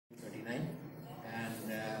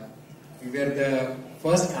we were the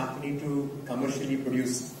first company to commercially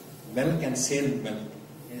produce milk and sell milk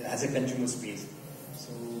as a consumer space.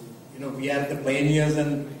 So, we are the pioneers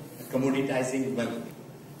in commoditizing milk.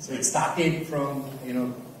 So it started from,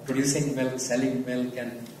 producing milk, selling milk,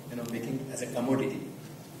 and, making as a commodity.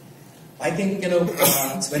 I think,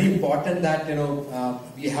 it's very important that,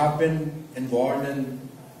 we have been involved in,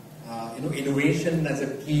 innovation as a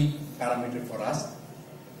key parameter for us.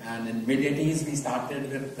 And in mid-80s, we started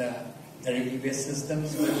with directory-based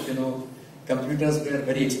systems. But, computers were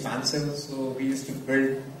very expensive, so we used to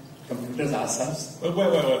build computers ourselves. Wait.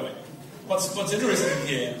 What's interesting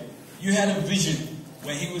here, you had a vision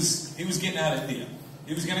where he was getting out of India.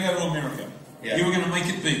 He was going to go to America. Yeah. You were going to make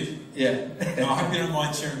it big. Yeah. Now, I hope you don't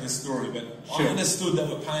mind sharing this story, but sure. I understood they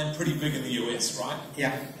were paying pretty big in the US, right?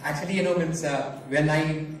 Yeah. Actually, when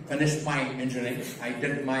I finished my engineering, I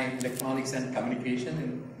did my electronics and communication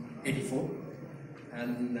in '84,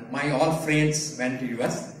 and my all friends went to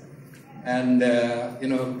US, and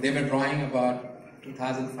they were drawing about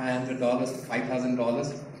 $2,500 to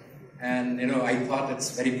 $5,000, and I thought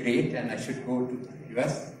it's very great, and I should go to the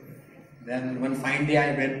US. Then one fine day,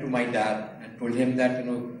 I went to my dad and told him that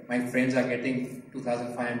my friends are getting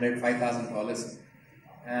 $2,500, $5,000,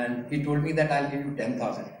 and he told me that I'll give you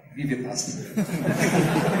 $10,000. Be with us.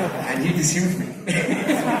 And he deceived me.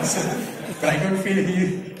 But I don't feel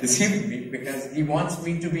he deceived me, because he wants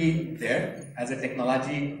me to be there as a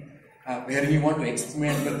technology where he wants to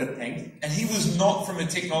experiment with the things. And he was not from a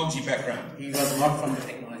technology background. He was not from the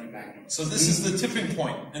technology background. So this is the tipping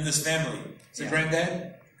point in this family. So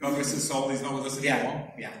granddad, God rest his soul, he's not with us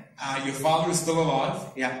anymore. Yeah. Your father is still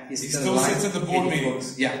alive. Yeah. He still sits in the board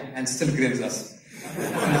meetings. Yeah, and still grieves us.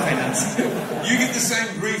 On the finance. You get the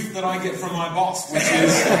same grief that I get from my boss, which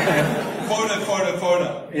is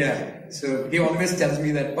quota. Yeah. So he always tells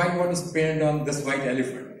me that, why you want to spend on this white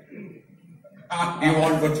elephant? You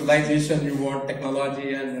want virtualization, you want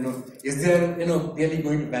technology, and is there really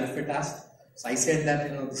going to benefit us? So I said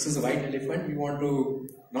that this is a white elephant. We want to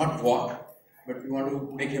not walk, but we want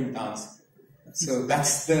to make him dance. So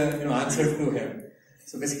that's the answer to him.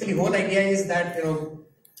 So basically, whole idea is that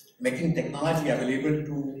making technology available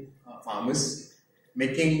to farmers,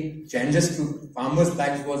 making changes to farmers'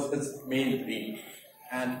 lives was his main dream.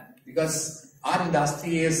 And because our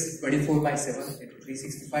industry is 24/7,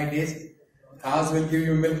 365 days, cows will give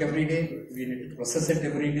you milk every day, we need to process it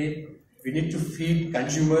every day, we need to feed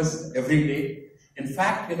consumers every day. In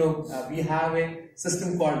fact, we have a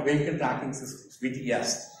system called Vehicle Tracking Systems,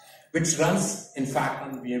 VTS, which runs, in fact,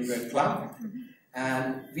 on VMware Cloud.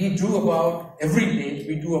 And we do about, every day,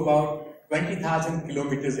 we do about 20,000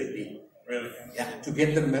 kilometers a day. Really? Yeah, to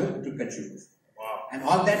get the milk to consumers. Wow. And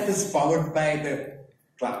all that is powered by the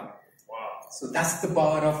cloud. Wow. So that's the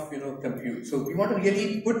power of, compute. So we want to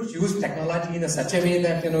really use technology in such a way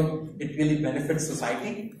that, it really benefits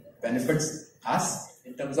society, benefits us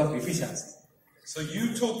in terms of efficiency. So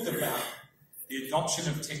you talked about the adoption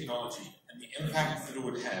of technology and the impact that it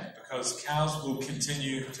would have, because cows will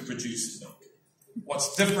continue to produce milk.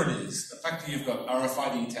 What's different is the fact that you've got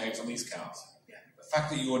RFID tags on these cows, the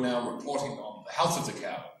fact that you are now reporting on the health of the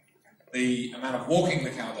cow, the amount of walking the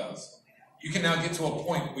cow does. You can now get to a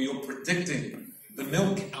point where you're predicting the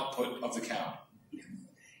milk output of the cow.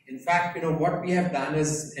 In fact, what we have done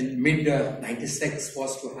is in mid-96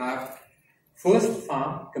 was to have first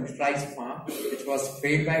farm, computerized farm, which was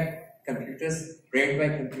fed by computers, bred by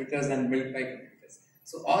computers, and milked by computers.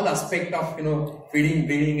 So all aspect of, feeding,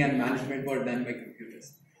 breeding, and management were done by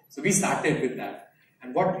computers. So we started with that.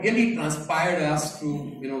 And what really transpired us to,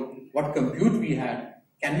 what compute we had,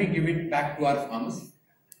 can we give it back to our farmers?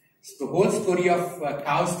 So the whole story of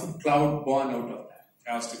cows to cloud born out of that.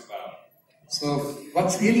 Cows to cloud. So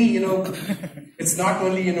what's really, it's not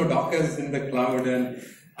only, Dockers in the cloud and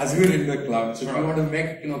Azure in the cloud. So we want to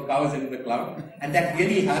make, cows in the cloud. And that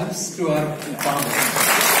really helps to our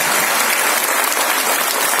farmers.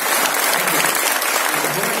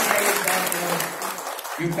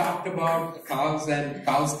 You talked about cows and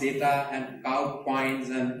cows data and cow points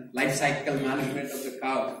and life cycle management of the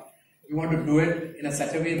cow. We want to do it in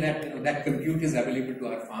such a way that that compute is available to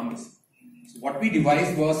our farmers. So what we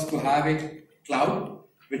devised was to have a cloud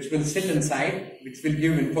which will sit inside, which will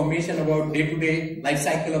give information about day-to-day life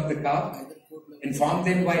cycle of the cow, inform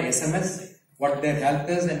them by SMS what their health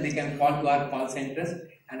is, and they can call to our call centers.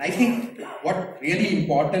 And I think what really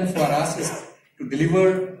important for us is to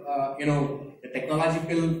deliver, the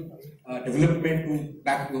technological development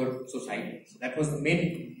back to our society. So that was the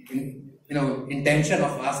main, intention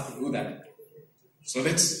of us to do that. So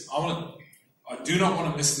I do not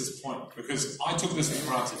want to miss this point, because I took this for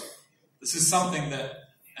granted. This is something that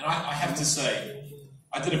And I have to say,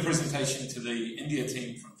 I did a presentation to the India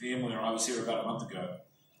team from VMware. I was here about a month ago.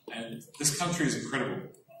 And this country is incredible.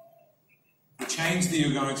 The change that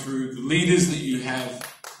you're going through, the leaders that you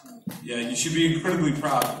have, yeah, you should be incredibly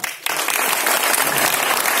proud.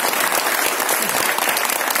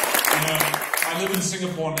 You know, I live in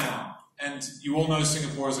Singapore now, and you all know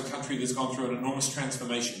Singapore is a country that's gone through an enormous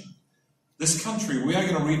transformation. This country, we are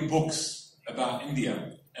going to read books about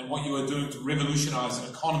India and what you are doing to revolutionize an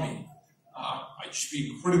economy. I should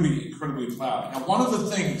be incredibly, incredibly proud. Now, one of the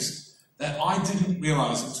things that I didn't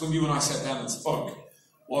realize until you and I sat down and spoke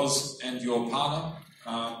was, and your partner,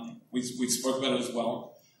 we spoke about it as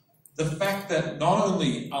well, the fact that not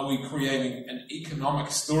only are we creating an economic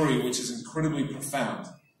story which is incredibly profound,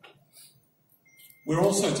 we're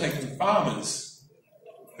also taking farmers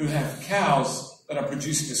who have cows that are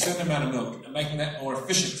producing a certain amount of milk and making that more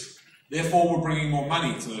efficient. Therefore, we're bringing more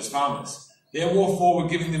money to those farmers. Therefore, we're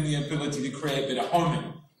giving them the ability to create better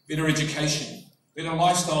homing, better education, better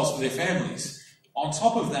lifestyles for their families. On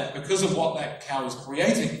top of that, because of what that cow is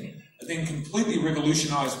creating, it then completely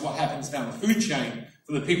revolutionized what happens down the food chain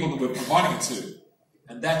for the people that we're providing it to.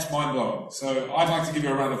 And that's mind-blowing. So I'd like to give you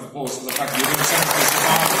a round of applause for the fact that you're doing something for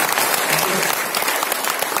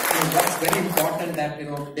That's very important that,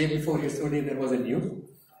 day before yesterday there was a news,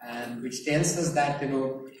 and which tells us that,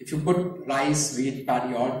 if you put rice, wheat,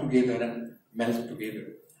 paddy all together and melt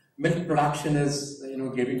together, milk production is,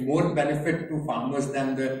 giving more benefit to farmers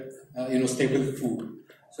than the, stable food.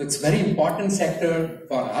 So it's very important sector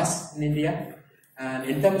for us in India. And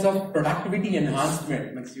in terms of productivity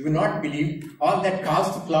enhancement, you will not believe all that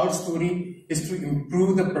cows to cloud story is to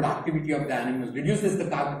improve the productivity of the animals, reduces the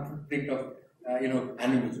carbon footprint of,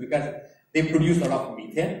 animals, because they produce a lot of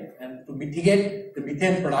methane, and to mitigate the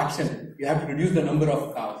methane production, you have to reduce the number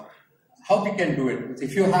of cows. How we can do it?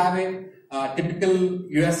 If you have a typical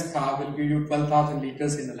US cow will give you 12,000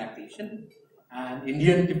 liters in the lactation, and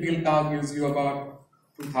Indian typical cow gives you about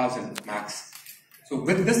 2,000 max. So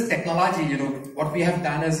with this technology, what we have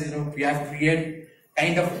done is, we have created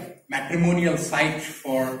kind of matrimonial site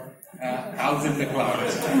for cows in the cloud.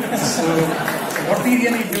 So what we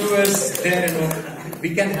really do is there,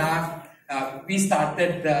 we can have, we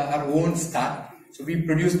started our own start. So we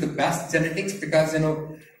produce the best genetics because,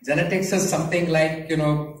 genetics is something like,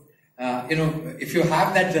 if you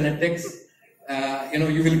have that genetics,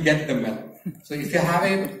 you will get the milk. So if you have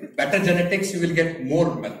a better genetics, you will get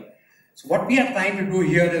more milk. So what we are trying to do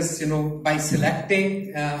here is, by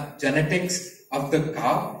selecting genetics of the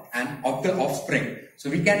cow and of the offspring. So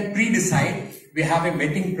we can pre-decide, we have a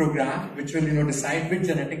mating program which will, decide which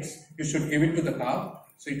genetics you should give it to the cow.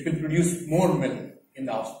 So it will produce more milk in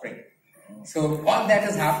the offspring. So all that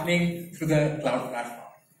is happening through the cloud platform.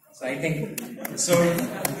 So I think, so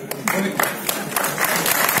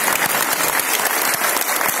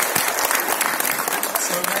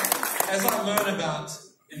as I learn about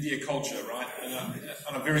India culture, right, and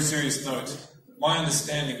on a very serious note, my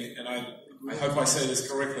understanding, and I hope I say this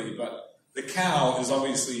correctly, but the cow is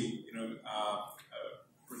obviously, a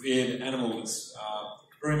revered animal that's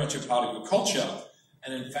very much a part of your culture.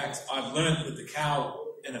 And in fact, I've learned that the cow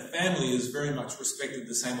in a family is very much respected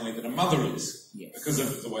the same way that a mother is, yes, because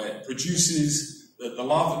of the way it produces, the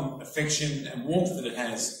love and affection and warmth that it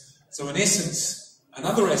has. So in essence,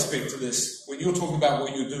 another aspect to this, when you're talking about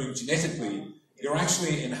what you're doing genetically, you're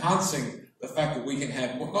actually enhancing the fact that we can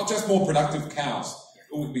have not just more productive cows,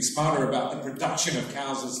 but we can be smarter about the production of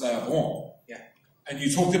cows as they are born. Yeah. And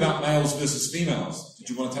you talked about males versus females. Did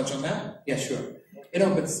you want to touch on that? Yeah, sure.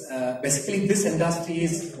 But basically this industry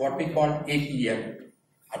is what we call ATM,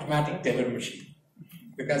 automatic teller machine.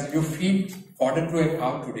 Because you feed fodder to a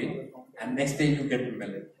cow today, and next day you get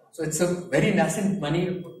milk. So it's a very nascent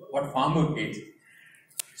money what farmer pays.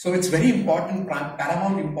 So it's very important,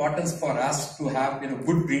 paramount importance for us to have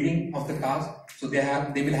good breeding of the cows. So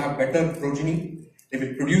they will have better progeny. They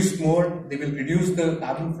will produce more. They will reduce the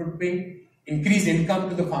carbon footprint, increase income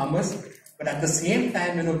to the farmers. But at the same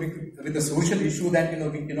time, with the social issue that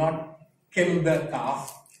we cannot kill the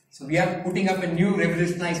calf. So we are putting up a new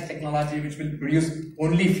revolutionized technology which will produce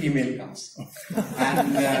only female cows.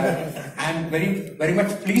 And I'm very, very much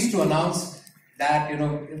pleased to announce that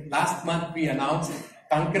last month we announced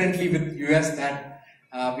concurrently with US that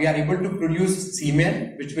we are able to produce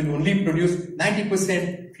semen which will only produce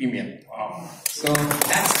 90% female. Wow. So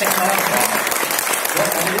that's technology. What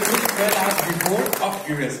available 12 hours before of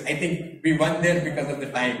US. I think we won there because of the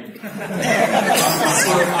time. So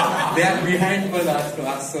they are behind 12 hours to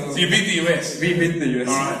us. So you beat the US. We beat the US.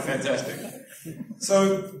 All right, fantastic.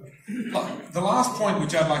 So the last point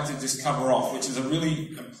which I'd like to just cover off, which is a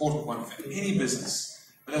really important one for any business,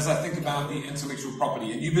 but as I think about the intellectual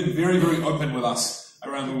property, and you've been very, very open with us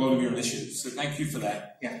around a lot of your initiatives, so thank you for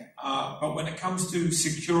that. Yeah. But when it comes to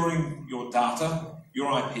securing your data,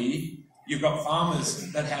 your IP, you've got farmers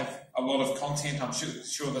that have a lot of content, I'm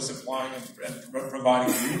sure they're supplying and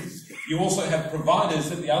providing you. You also have providers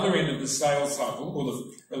at the other end of the sales cycle,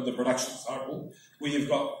 or the production cycle, where you've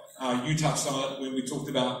got, you touched on it when we talked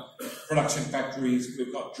about production factories,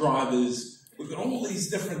 we've got drivers, we've got all these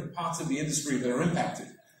different parts of the industry that are impacted.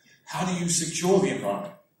 How do you secure the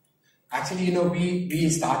environment? Actually, we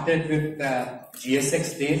started with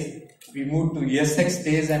GSX days, we moved to ESX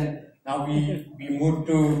days, and now we moved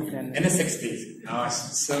to NSX days.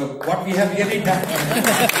 Nice. So what we have really done is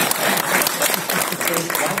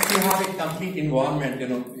once you have a complete environment,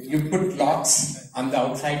 you put locks on the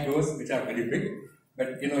outside doors, which are very big,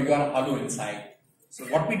 but you are hollow inside. So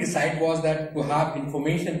what we decided was that to have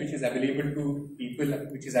information which is available to people,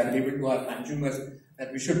 which is available to our consumers,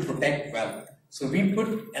 that we should protect well. So we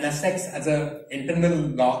put NSX as a internal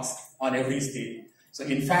locks on every stage. So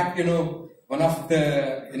in fact, one of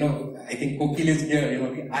the, I think Kokil is here,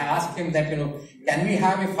 I asked him that, can we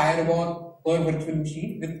have a firewall per virtual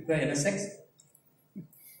machine with the NSX?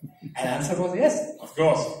 And answer was yes. Of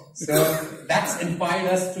course. So that's inspired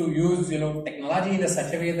us to use, technology in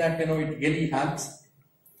such a way that, it really helps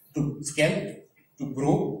to scale, to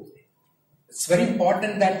grow. It's very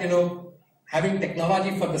important that, having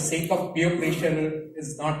technology for the sake of peer pressure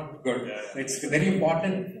is not good. Yeah. It's very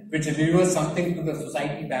important, which delivers something to the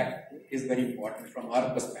society back is very important from our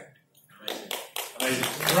perspective. Amazing. Amazing.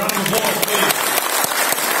 A round of applause, please.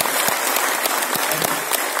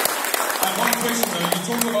 One question though, you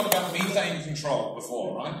talked a lot about methane control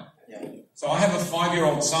before, right? Yeah. So I have a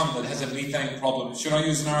 5-year-old son that has a methane problem. Should I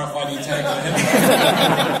use an RFID tag for him?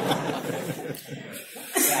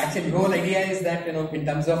 So actually, the whole idea is that, in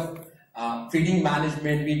terms of feeding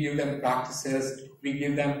management, we give them practices, we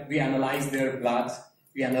analyze their bloods,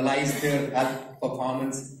 we analyze their health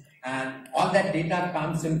performance, and all that data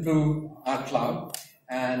comes into our cloud.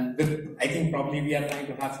 And I think probably we are trying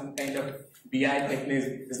to have some kind of BI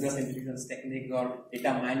techniques, business intelligence techniques, or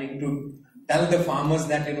data mining to tell the farmers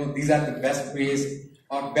that, these are the best ways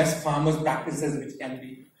or best farmers practices which can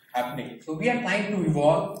be happening. So we are trying to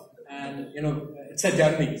evolve, and, it's a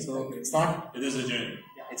journey. So it's not... It is a journey.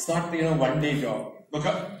 It's not, one-day job. Look,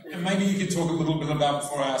 and maybe you could talk a little bit about,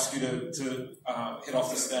 before I ask you to head off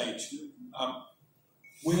the stage,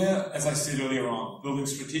 we're, as I said earlier on, building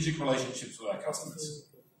strategic relationships with our customers.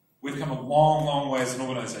 We've come a long, long way as an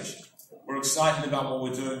organisation. We're excited about what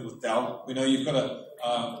we're doing with Dell. We know you've got a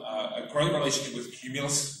great relationship with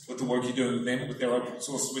Cumulus, with the work you're doing with them, with their open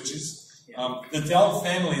source switches. The Dell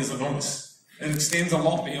family is enormous. It extends a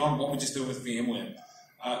lot beyond what we're just doing with VMware.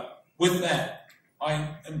 With that,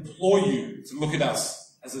 I implore you to look at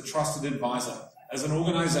us as a trusted advisor, as an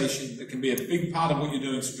organisation that can be a big part of what you're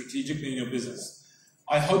doing strategically in your business.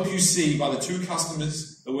 I hope you see by the two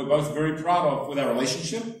customers that we're both very proud of with our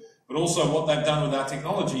relationship, but also what they've done with our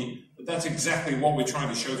technology, that that's exactly what we're trying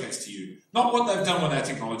to showcase to you. Not what they've done with our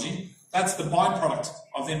technology, that's the byproduct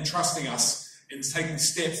of them trusting us in taking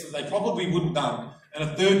steps that they probably wouldn't have done in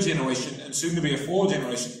a third generation and soon to be a fourth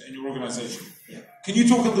generation in your organisation. Yeah. Can you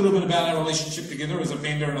talk a little bit about our relationship together as a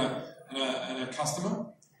vendor and a customer?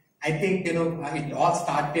 I think, it all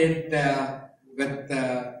started with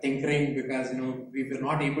tinkering because, we were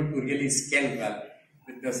not able to really scale well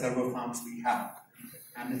with the server farms we have.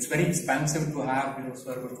 And it's very expensive to have,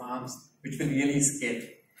 server farms which will really scale.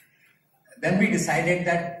 Then we decided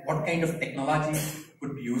that what kind of technology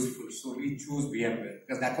would be useful. So we chose VMware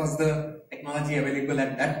because that was the technology available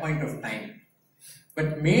at that point of time.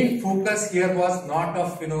 But main focus here was not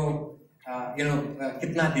of, kitna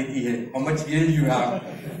deti hai, how much yield you have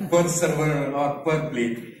per server or per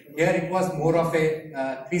plate. Here it was more of a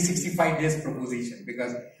 365 days proposition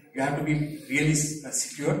because you have to be really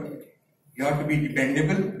secure. You have to be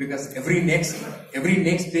dependable because every next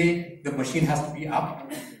day the machine has to be up.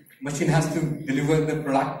 Machine has to deliver the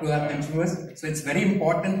product to our consumers. So it's very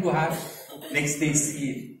important to have next day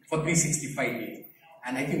speed for 365 days.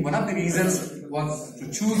 And I think one of the reasons was to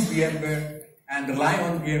choose VMware and rely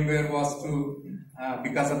on VMware was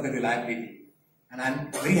because of the reliability. And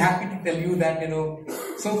I'm very happy to tell you that,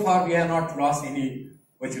 so far we have not lost any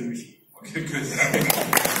virtual machine. Okay, good. So,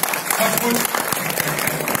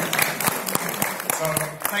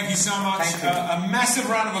 thank you so much. Thank you. A massive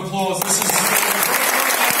round of applause. This is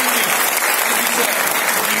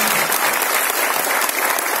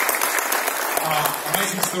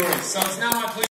amazing story. So it's now my pleasure.